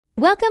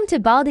Welcome to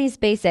Baldi's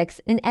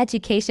Basics in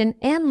Education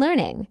and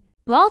Learning.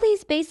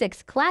 Baldi's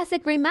Basics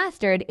Classic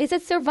Remastered is a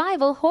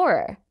survival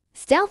horror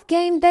stealth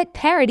game that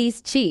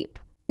parodies cheap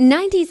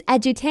 90s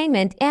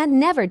edutainment and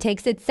never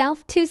takes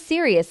itself too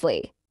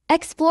seriously.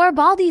 Explore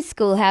Baldi's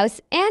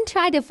schoolhouse and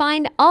try to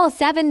find all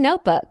 7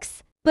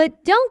 notebooks.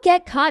 But don't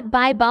get caught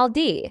by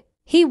Baldi.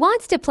 He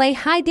wants to play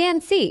hide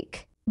and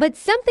seek, but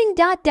something ...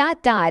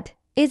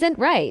 isn't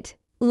right.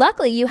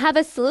 Luckily, you have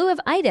a slew of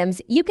items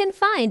you can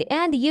find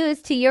and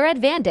use to your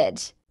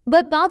advantage.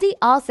 But Baldi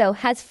also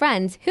has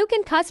friends who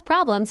can cause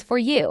problems for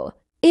you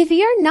if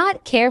you're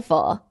not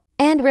careful.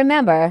 And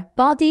remember,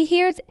 Baldi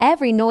hears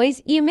every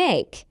noise you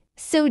make,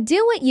 so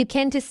do what you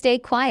can to stay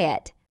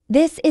quiet.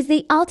 This is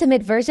the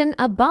ultimate version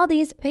of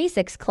Baldi's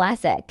Basics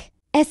Classic.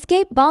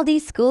 Escape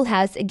Baldi's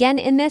schoolhouse again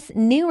in this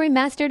new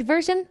remastered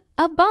version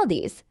of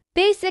Baldi's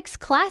Basics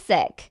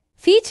Classic,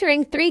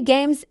 featuring 3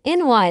 games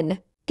in 1.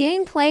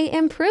 Gameplay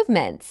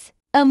improvements,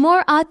 a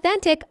more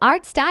authentic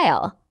art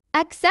style,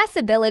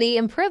 accessibility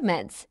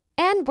improvements,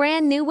 and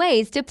brand new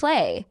ways to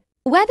play.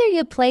 Whether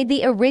you played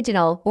the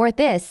original or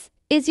this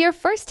is your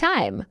first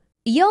time,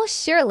 you'll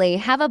surely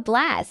have a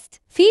blast.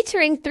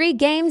 Featuring 3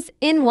 games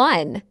in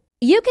 1.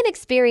 You can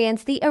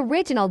experience the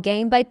original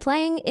game by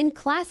playing in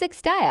classic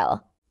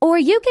style, or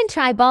you can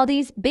try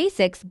Baldi's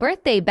Basics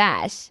Birthday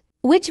Bash,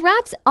 which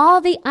wraps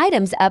all the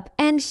items up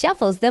and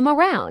shuffles them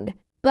around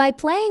by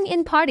playing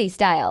in party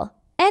style.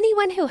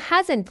 Anyone who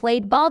hasn't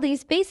played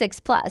Baldi's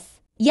Basics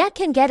Plus yet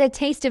can get a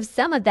taste of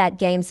some of that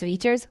game's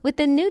features with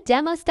the new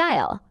demo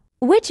style,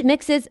 which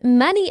mixes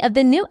many of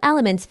the new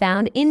elements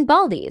found in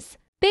Baldi's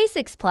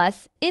Basics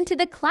Plus into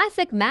the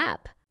classic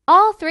map.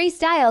 All 3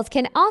 styles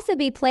can also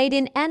be played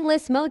in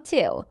endless mode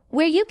too,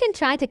 where you can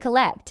try to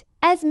collect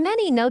as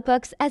many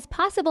notebooks as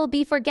possible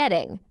before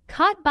getting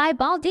caught by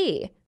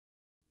Baldi.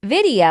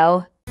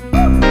 Video.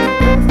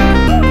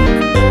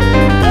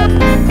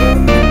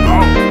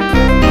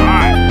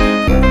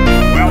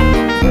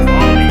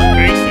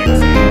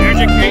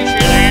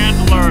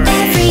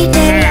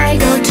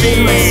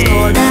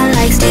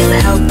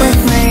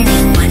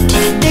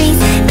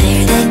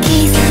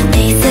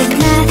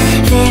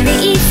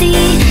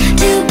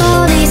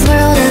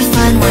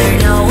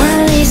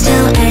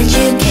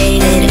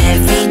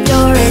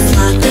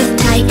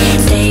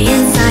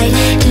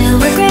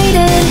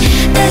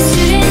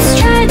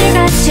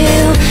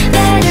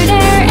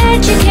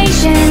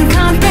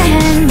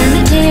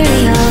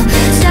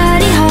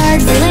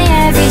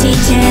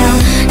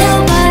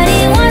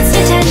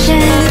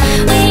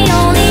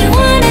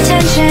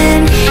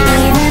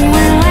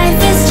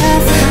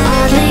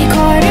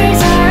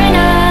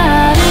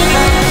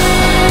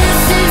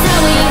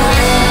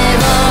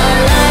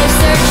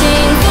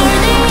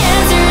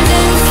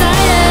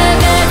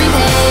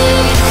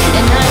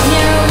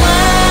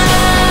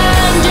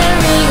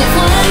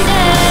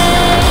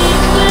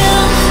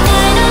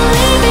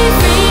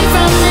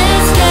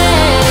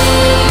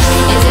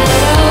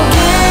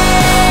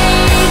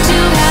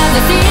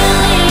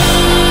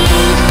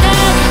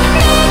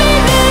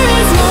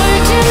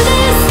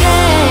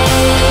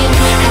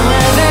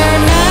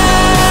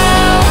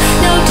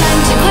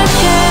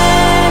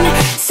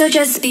 So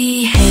just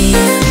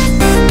behave.